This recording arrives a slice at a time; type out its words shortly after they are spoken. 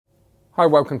Hi,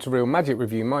 welcome to Real Magic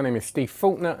Review. My name is Steve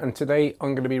Faulkner and today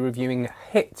I'm going to be reviewing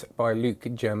Hit by Luke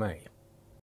Jermay.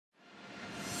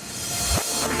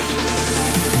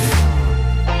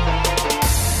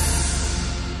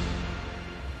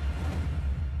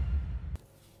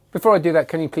 Before I do that,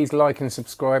 can you please like and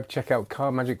subscribe? Check out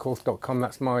cardmagiccourse.com.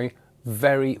 That's my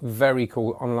very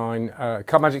cool online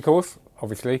card magic course,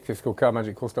 obviously, because it's called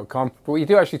cardmagiccourse.com. But we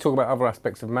do actually talk about other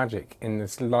aspects of magic in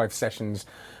this live sessions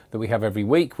that we have every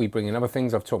week. We bring in other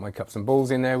things. I've taught my cups and balls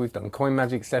in there. We've done coin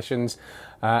magic sessions.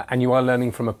 And you are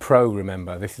learning from a pro,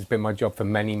 remember. This has been my job for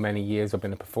many years. I've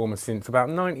been a performer since about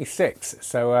 96.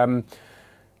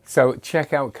 So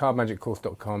check out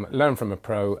cardmagiccourse.com, learn from a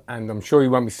pro, and I'm sure you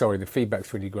won't be sorry. The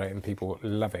feedback's really great and people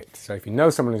love it. So if you know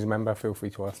someone who's a member, feel free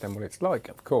to ask them what it's like,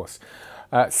 of course.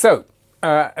 Did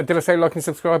I say like and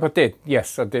subscribe? I did.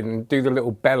 Yes, I did. And do the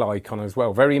little bell icon as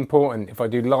well. Very important if I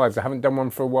do lives. I haven't done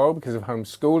one for a while because of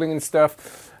homeschooling and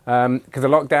stuff, because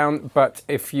of lockdown. But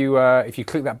if you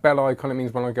click that bell icon, it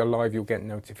means when I go live, you'll get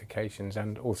notifications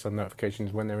and also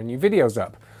notifications when there are new videos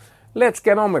up. Let's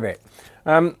get on with it.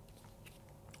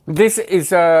 This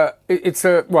is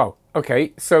well,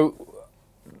 okay, so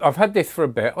I've had this for a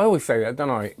bit. I always say that, don't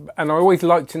I? And I always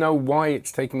like to know why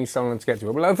it's taking me so long to get to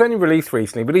it. Well, it was only released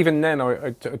recently, but even then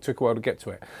it took a while to get to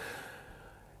it.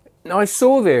 Now, I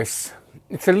saw this,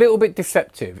 it's a little bit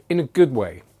deceptive in a good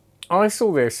way. I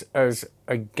saw this as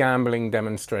a gambling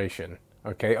demonstration.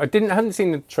 Okay, I hadn't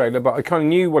seen the trailer, but I kind of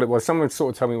knew what it was. Someone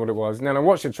sort of told me what it was. And then I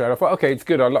watched the trailer. I thought, okay, it's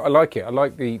good. I like it. I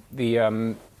like the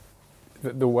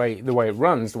way it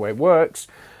runs, the way it works,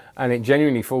 and it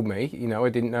genuinely fooled me. You know, I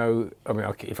didn't know. I mean,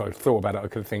 if I thought about it, I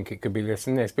could think it could be this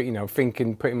and this. But you know,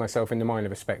 putting myself in the mind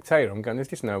of a spectator, I'm going, there's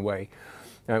just no way.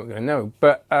 No.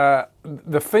 But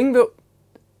the thing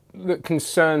that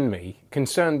concerned me,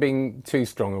 concern being too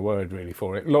strong a word really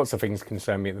for it. Lots of things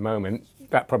concern me at the moment.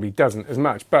 That probably doesn't as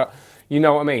much, but you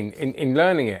know what I mean. In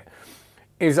learning it,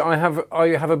 is I have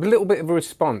a little bit of a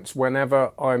response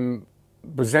whenever I'm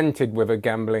presented with a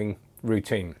gambling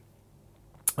routine.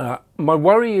 My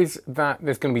worry is that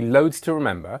there's going to be loads to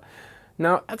remember.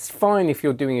 Now, that's fine if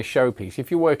you're doing a showpiece. If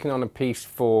you're working on a piece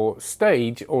for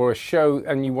stage or a show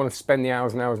and you want to spend the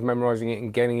hours and hours memorizing it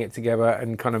and getting it together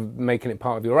and kind of making it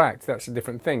part of your act, that's a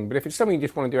different thing. But if it's something you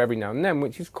just want to do every now and then,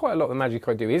 which is quite a lot of the magic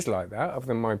I do is like that, other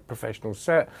than my professional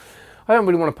set, I don't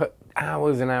really want to put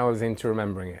hours and hours into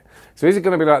remembering it. So is it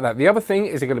going to be like that? The other thing,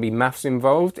 is there going to be maths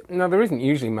involved? No, there isn't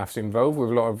usually maths involved with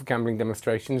a lot of gambling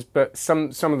demonstrations, but some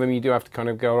of them you do have to kind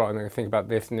of go, right, I'm going to think about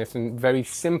this and this, and very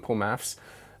simple maths.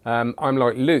 I'm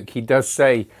like Luke, he does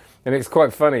say, and it's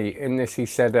quite funny, in this he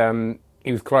said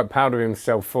he was quite proud of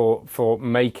himself for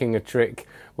making a trick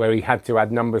where he had to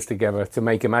add numbers together to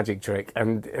make a magic trick,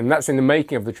 and that's in the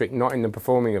making of the trick, not in the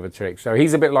performing of a trick. So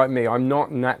he's a bit like me. I'm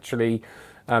not naturally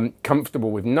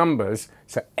comfortable with numbers,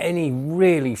 so any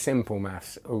really simple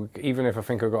maths, or even if I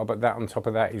think I've got to put that on top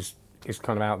of that, is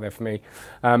kind of out there for me.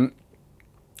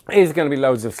 There's going to be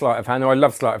loads of sleight of hand. I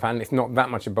love sleight of hand. It's not that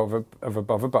much of a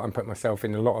bother, but I'm putting myself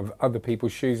in a lot of other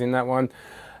people's shoes in that one.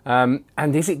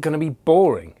 And is it going to be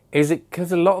boring? Is it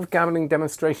because a lot of gambling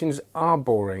demonstrations are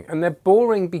boring, and they're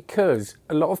boring because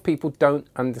a lot of people don't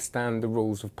understand the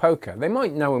rules of poker. They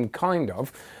might know them kind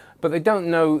of, but they don't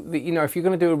know that, you know, if you're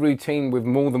going to do a routine with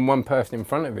more than one person in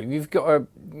front of you, you've got to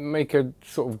make a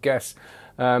sort of guess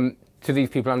to these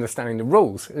people understanding the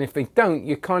rules. And if they don't,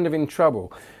 you're kind of in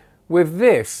trouble. With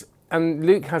this, and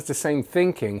Luke has the same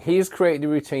thinking, he has created a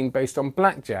routine based on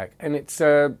blackjack, and it's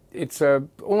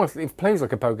almost, it plays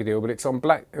like a poker deal, but it's on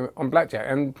blackjack.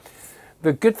 And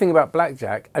the good thing about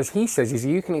blackjack, as he says, is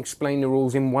you can explain the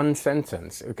rules in one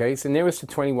sentence. Okay, so nearest to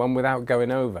 21 without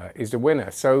going over is the winner.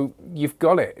 So you've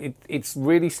got it. It's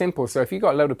really simple. So if you've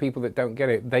got a load of people that don't get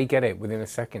it, they get it within a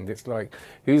second. It's like,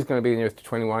 who's going to be nearest to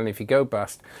 21 if you go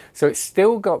bust? So it's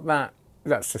still got that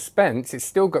suspense. It's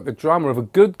still got the drama of a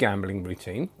good gambling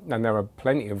routine, and there are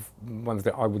plenty of ones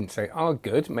that I wouldn't say are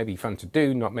good, maybe fun to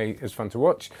do, not maybe as fun to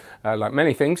watch, like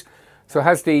many things. So it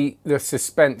has the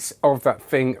suspense of that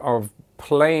thing of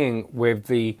playing with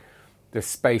the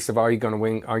space of, are you going to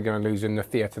win, are you going to lose, and the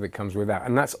theatre that comes with that.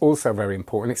 And that's also very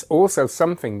important. It's also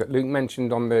something that Luke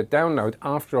mentioned on the download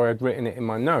after I had written it in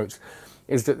my notes,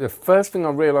 is that the first thing I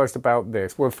realised about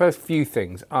this, well, the first few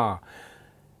things are,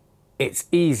 it's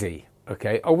easy.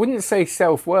 Okay, I wouldn't say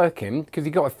self-working because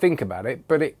you got to think about it,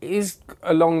 but it is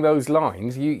along those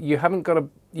lines. You haven't got to,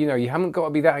 you know, you haven't got to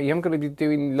be that. You haven't got to be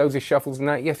doing loads of shuffles and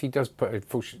that. Yes, he does put a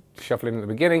full shuffle in at the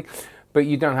beginning, but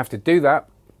you don't have to do that.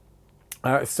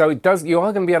 So it does. You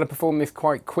are going to be able to perform this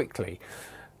quite quickly.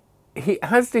 He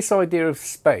has this idea of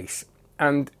space,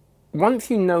 and once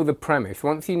you know the premise,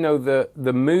 once you know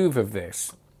the move of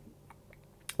this,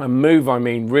 And move, I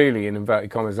mean, really, in inverted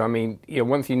commas, I mean,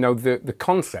 once you know the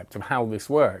concept of how this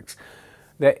works,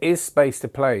 there is space to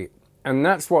play. And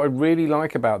that's what I really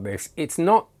like about this. It's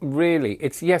not really,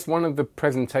 it's, yes, one of the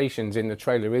presentations in the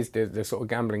trailer is the sort of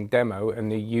gambling demo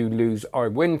and the you lose, I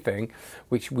win thing,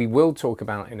 which we will talk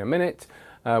about in a minute,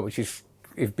 which is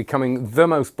becoming the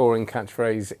most boring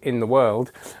catchphrase in the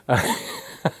world.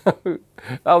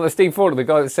 Oh, the Steve Ford, the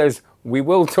guy that says, we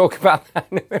will talk about that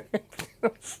in a minute.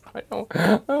 I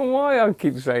don't know why I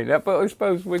keep saying that, but I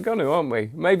suppose we're going to, aren't we?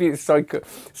 Maybe it's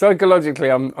psychologically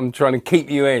I'm trying to keep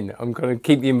you in. I'm going to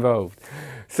keep you involved.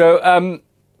 So,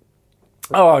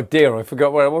 oh dear, I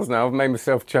forgot where I was now. I've made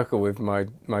myself chuckle with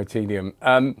my tedium.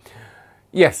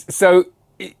 Yes, so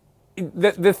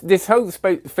this whole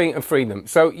thing of freedom.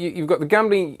 So you've got the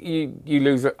gambling, you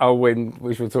lose, I'll win,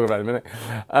 which we'll talk about in a minute.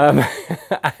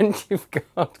 And you've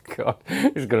got, God,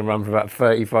 it's going to run for about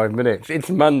 35 minutes. It's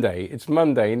Monday,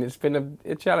 and it's been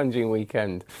a challenging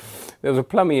weekend. There was a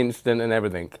plumbing incident and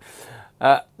everything.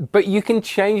 But you can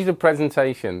change the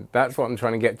presentation. That's what I'm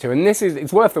trying to get to. And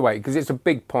it's worth the wait because it's a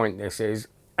big point, this is.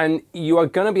 And you are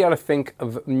going to be able to think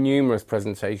of numerous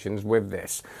presentations with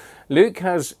this. Luke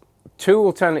has two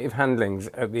alternative handlings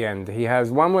at the end. He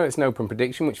has one where it's an open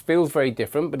prediction, which feels very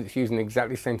different, but it's using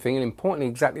exactly the same thing, and importantly,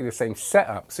 exactly the same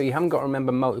setup. So you haven't got to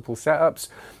remember multiple setups.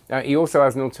 He also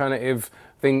has an alternative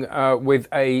thing with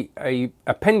a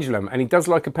pendulum, and he does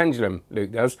like a pendulum,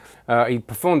 Luke does. He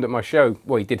performed at my show,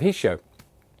 well, he did his show,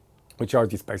 which I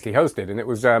just basically hosted, and it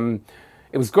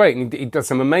was great, and he does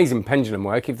some amazing pendulum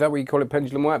work, if that's what you call it,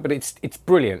 pendulum work, but it's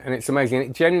brilliant, and it's amazing, and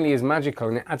it genuinely is magical,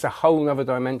 and it adds a whole other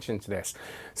dimension to this.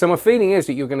 So my feeling is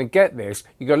that you're going to get this,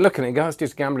 you've got to look at it and go, it's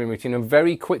just a gambling routine, and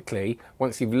very quickly,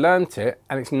 once you've learnt it,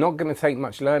 and it's not going to take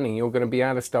much learning, you're going to be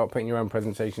able to start putting your own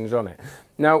presentations on it.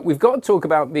 Now, we've got to talk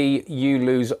about the you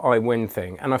lose, I win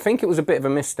thing, and I think it was a bit of a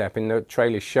misstep in the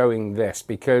trailer showing this,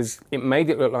 because it made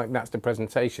it look like that's the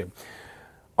presentation.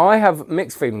 I have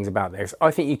mixed feelings about this. I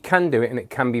think you can do it and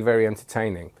it can be very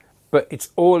entertaining, but it's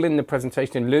all in the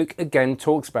presentation. Luke again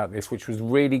talks about this, which was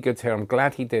really good to hear. I'm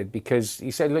glad he did, because he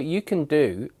said, look, you can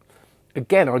do,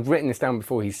 again, I'd written this down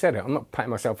before he said it. I'm not patting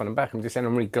myself on the back. I'm just saying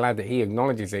I'm really glad that he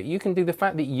acknowledges it. You can do the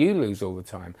fact that you lose all the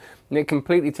time, and it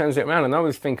completely turns it around. And I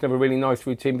was thinking of a really nice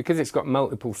routine because it's got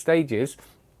multiple stages.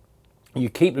 You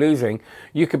keep losing,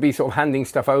 you could be sort of handing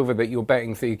stuff over that you're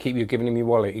betting, so you're giving him your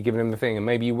wallet, you're giving him the thing, and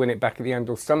maybe you win it back at the end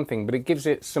or something, but it gives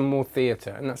it some more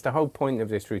theatre, and that's the whole point of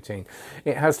this routine.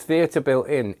 It has theatre built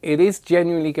in. It is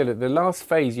genuinely good. At the last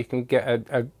phase, you can get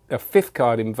a fifth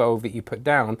card involved that you put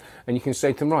down, and you can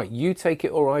say to them, right, you take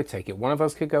it or I take it. One of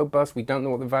us could go bust, we don't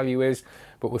know what the value is,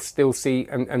 but we'll still see,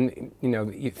 and you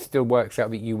know, it still works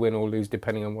out that you win or lose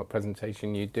depending on what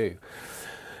presentation you do.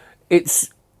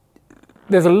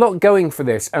 There's a lot going for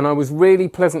this, and I was really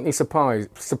pleasantly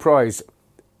surprised.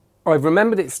 I've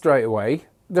remembered it straight away.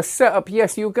 The setup,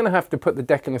 yes, you're going to have to put the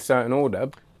deck in a certain order.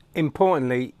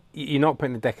 Importantly, you're not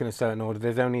putting the deck in a certain order.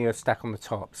 There's only a stack on the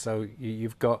top, so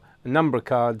you've got a number of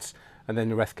cards, and then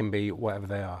the rest can be whatever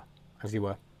they are, as you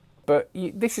were. But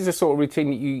this is a sort of routine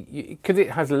that because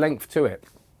it has length to it.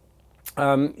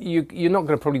 You're not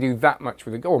going to probably do that much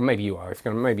with it, or maybe you are.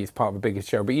 Maybe it's part of a bigger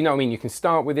show, but you know what I mean. You can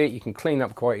start with it. You can clean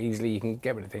up quite easily. You can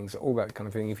get rid of things, all that kind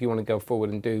of thing. If you want to go forward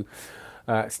and do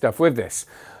stuff with this,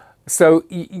 so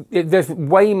there's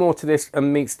way more to this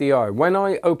than meets the eye. When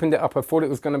I opened it up, I thought it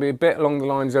was going to be a bit along the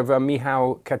lines of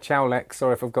Michał Kaczałek.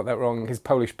 Sorry if I've got that wrong. His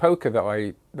Polish poker that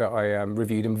I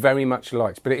reviewed and very much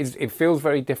liked, but it feels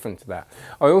very different to that.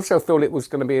 I also thought it was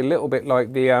going to be a little bit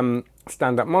like the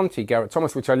Stand-Up Monty, Garrett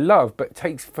Thomas, which I love, but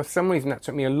for some reason that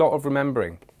took me a lot of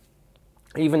remembering.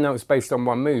 Even though it's based on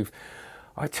one move,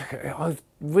 I've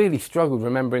really struggled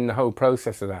remembering the whole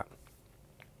process of that.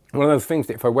 One of those things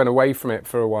that if I went away from it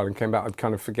for a while and came back, I'd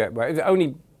kind of forget. But it's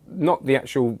only not the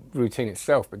actual routine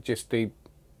itself, but just the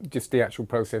actual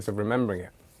process of remembering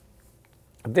it.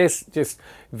 This just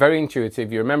very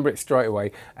intuitive. You remember it straight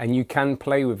away, and you can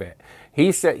play with it.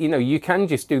 He said, you know, you can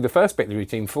just do the first bit of the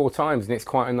routine 4 times, and it's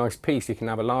quite a nice piece. You can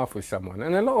have a laugh with someone,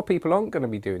 and a lot of people aren't going to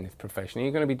be doing this professionally.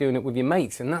 You're going to be doing it with your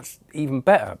mates, and that's even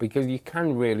better because you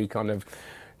can really kind of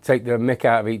take the mick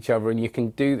out of each other, and you can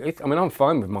do it. I mean, I'm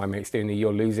fine with my mates doing the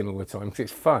you're losing all the time because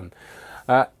it's fun.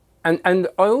 And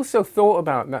I also thought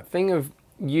about that thing of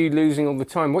you losing all the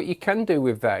time. What you can do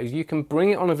with that is you can bring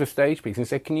it on as a stage piece and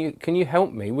say, can you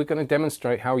help me? We're going to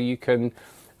demonstrate how you can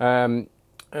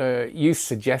use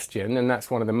suggestion, and that's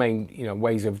one of the main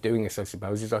ways of doing this, I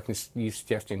suppose, is I can use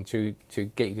suggestion to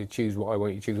get you to choose what I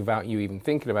want you to choose without you even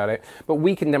thinking about it. But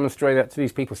we can demonstrate that to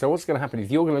these people. So what's going to happen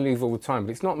is you're going to lose all the time,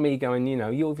 but it's not me going,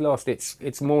 you've lost.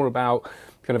 It's more about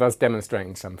kind of us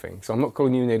demonstrating something. So I'm not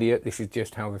calling you an idiot. This is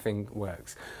just how the thing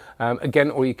works.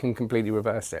 Again, or you can completely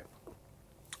reverse it.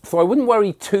 So I wouldn't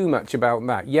worry too much about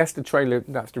that. Yes, the trailer,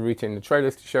 that's the routine the trailer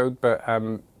showed, but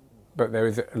there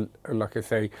is, like I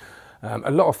say,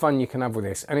 a lot of fun you can have with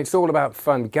this, and it's all about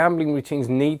fun. Gambling routines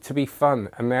need to be fun,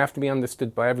 and they have to be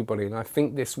understood by everybody, and I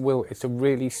think this will. It's a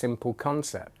really simple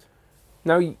concept.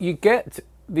 Now, you get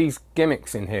these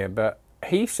gimmicks in here, but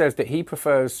he says that he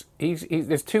prefers,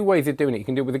 there's two ways of doing it. You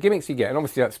can do it with the gimmicks you get, and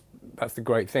obviously that's the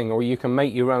great thing, or you can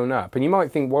make your own up. And you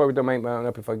might think, why would I make my own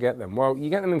up if I get them? Well, you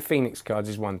get them in Phoenix cards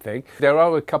is one thing. There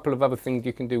are a couple of other things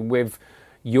you can do with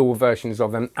your versions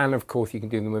of them, and of course you can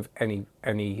do them with any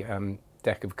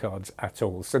deck of cards at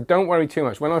all. So don't worry too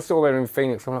much. When I saw they're in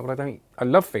Phoenix, I'm like, well, I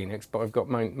love Phoenix, but I've got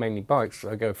mainly bikes,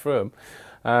 so I go through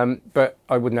them. But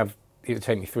I wouldn't have, it would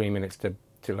take me 3 minutes to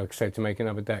like I say, to make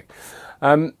another deck.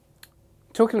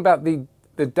 Talking about the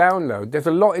download, there's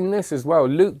a lot in this as well.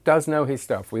 Luke does know his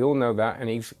stuff. We all know that, and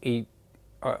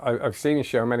I've seen his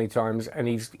show many times, and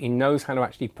he knows how to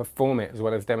actually perform it as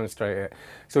well as demonstrate it.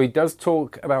 So he does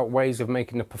talk about ways of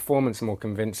making the performance more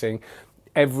convincing.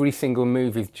 Every single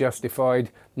move is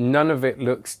justified. None of it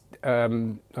looks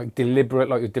like deliberate,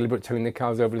 like you're deliberate telling the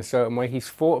cards over in a certain way. He's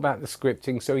thought about the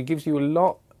scripting, so he gives you a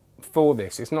lot for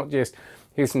this. It's not just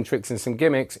here's some tricks and some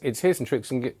gimmicks. It's here's some tricks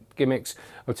and gimmicks.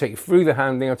 I'll take you through the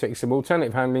handling. I'll take you some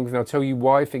alternative handlings, and I'll tell you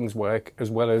why things work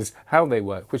as well as how they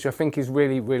work, which I think is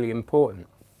really, really important.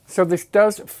 So this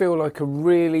does feel like a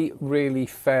really, really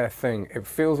fair thing. It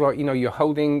feels like, you're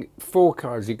holding 4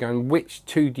 cards. You're going, which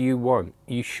 2 do you want?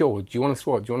 Are you sure? Do you want to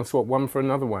swap? Do you want to swap one for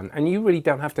another one? And you really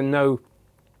don't have to know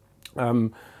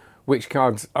which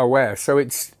cards are where. So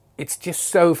it's just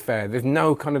so fair. There's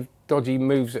no kind of dodgy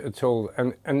moves at all.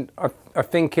 And I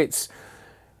think it's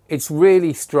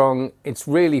really strong. It's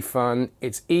really fun.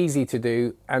 It's easy to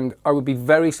do. And I would be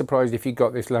very surprised if you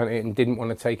got this, learnt it, and didn't want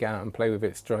to take it out and play with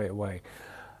it straight away.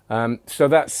 So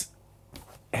that's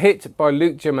Hit by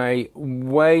Luke Jermay,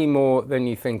 way more than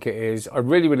you think it is. I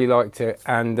really, really liked it,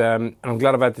 and I'm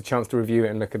glad I've had the chance to review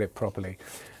it and look at it properly.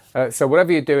 So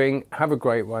whatever you're doing, have a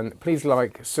great one. Please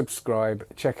like, subscribe,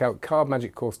 check out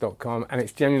cardmagiccourse.com, and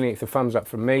it's a thumbs up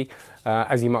from me.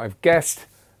 As you might have guessed,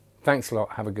 thanks a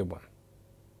lot. Have a good one.